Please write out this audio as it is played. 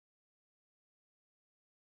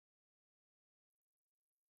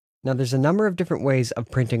Now there's a number of different ways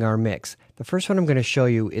of printing our mix. The first one I'm going to show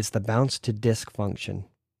you is the bounce to disk function.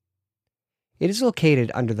 It is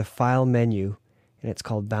located under the File menu, and it's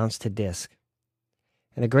called Bounce to Disk.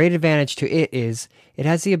 And the great advantage to it is it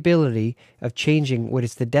has the ability of changing what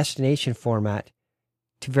is the destination format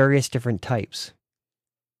to various different types.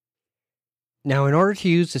 Now in order to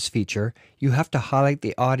use this feature, you have to highlight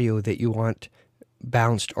the audio that you want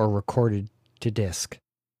bounced or recorded to disk.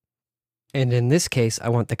 And in this case, I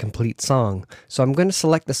want the complete song. So I'm going to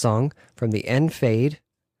select the song from the end fade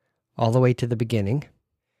all the way to the beginning.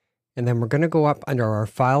 And then we're going to go up under our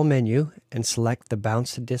File menu and select the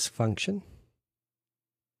Bounce to Disk function.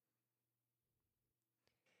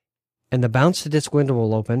 And the Bounce to Disk window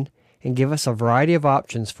will open and give us a variety of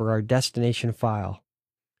options for our destination file.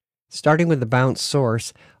 Starting with the bounce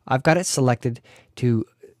source, I've got it selected to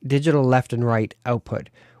digital left and right output,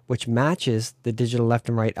 which matches the digital left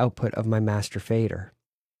and right output of my master fader.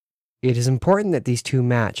 It is important that these two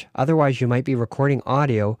match, otherwise you might be recording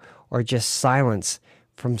audio or just silence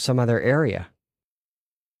from some other area.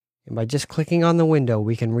 And by just clicking on the window,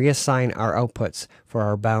 we can reassign our outputs for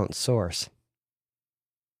our bounce source.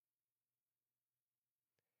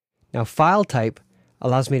 Now file type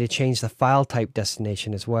allows me to change the file type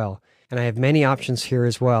destination as well, and I have many options here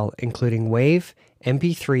as well, including WAV,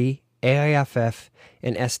 MP3, AIFF,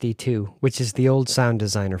 and SD2, which is the old Sound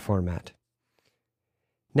Designer format.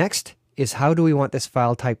 Next is how do we want this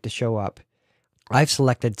file type to show up. I've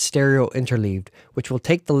selected stereo interleaved, which will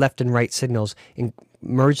take the left and right signals and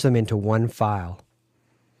merge them into one file.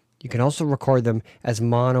 You can also record them as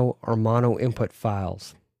mono or mono input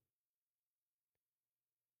files.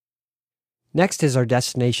 Next is our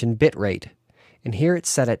destination bitrate, and here it's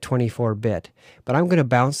set at 24-bit, but I'm going to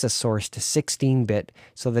bounce the source to 16-bit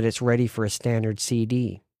so that it's ready for a standard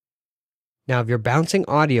CD. Now if you're bouncing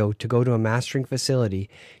audio to go to a mastering facility,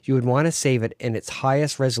 you would want to save it in its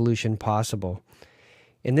highest resolution possible.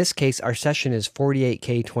 In this case, our session is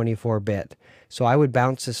 48K 24-bit, so I would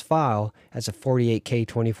bounce this file as a 48K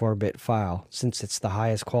 24-bit file, since it's the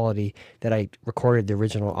highest quality that I recorded the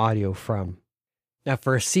original audio from. Now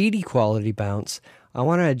for a CD quality bounce, I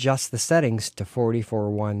want to adjust the settings to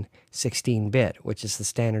 44.1 16-bit, which is the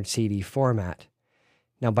standard CD format.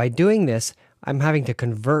 Now by doing this, I'm having to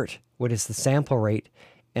convert what is the sample rate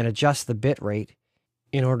and adjust the bit rate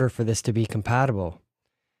in order for this to be compatible.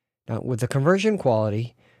 Now with the conversion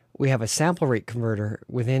quality, we have a sample rate converter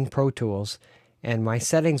within Pro Tools, and my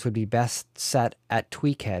settings would be best set at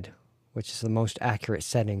tweakhead, which is the most accurate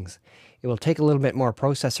settings. It will take a little bit more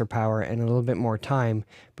processor power and a little bit more time,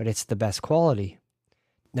 but it's the best quality.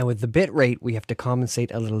 Now with the bit rate, we have to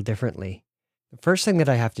compensate a little differently. The first thing that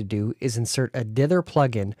I have to do is insert a dither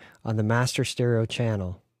plugin on the master stereo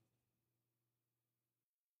channel.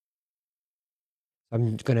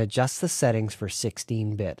 I'm going to adjust the settings for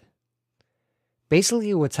 16-bit.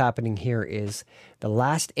 Basically what's happening here is the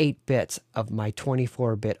last 8 bits of my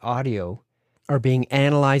 24-bit audio are being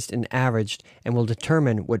analyzed and averaged and will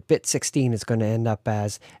determine what bit 16 is going to end up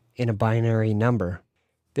as in a binary number.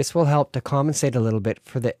 This will help to compensate a little bit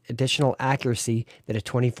for the additional accuracy that a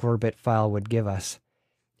 24-bit file would give us.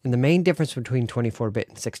 And the main difference between 24-bit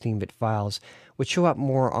and 16-bit files would show up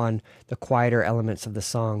more on the quieter elements of the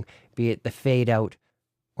song, be it the fade out,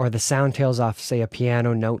 or the sound tails off, say, a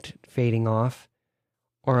piano note fading off,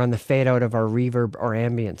 or on the fade out of our reverb or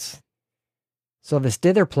ambience. So this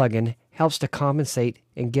dither plugin helps to compensate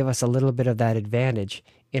and give us a little bit of that advantage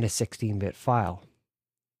in a 16-bit file.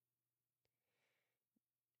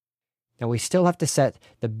 Now we still have to set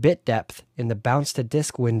the bit depth in the bounce to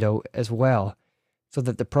disk window as well, so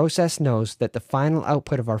that the process knows that the final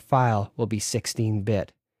output of our file will be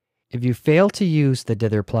 16-bit. If you fail to use the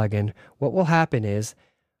dither plugin, what will happen is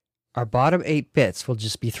our bottom 8 bits will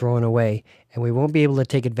just be thrown away, and we won't be able to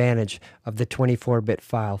take advantage of the 24-bit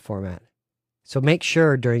file format. So make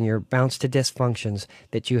sure during your bounce to disk functions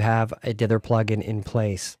that you have a dither plugin in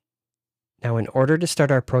place. Now in order to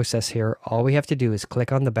start our process here, all we have to do is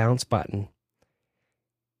click on the bounce button.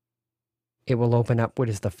 It will open up what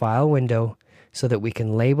is the file window so that we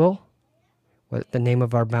can label what the name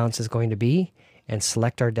of our bounce is going to be and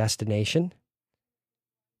select our destination.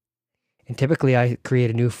 And typically I create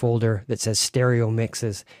a new folder that says stereo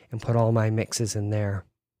mixes and put all my mixes in there.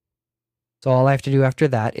 So all I have to do after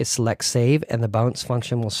that is select save, and the bounce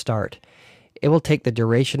function will start. It will take the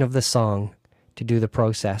duration of the song to do the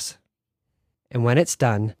process. And when it's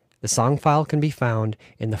done, the song file can be found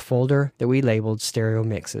in the folder that we labeled stereo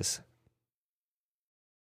mixes.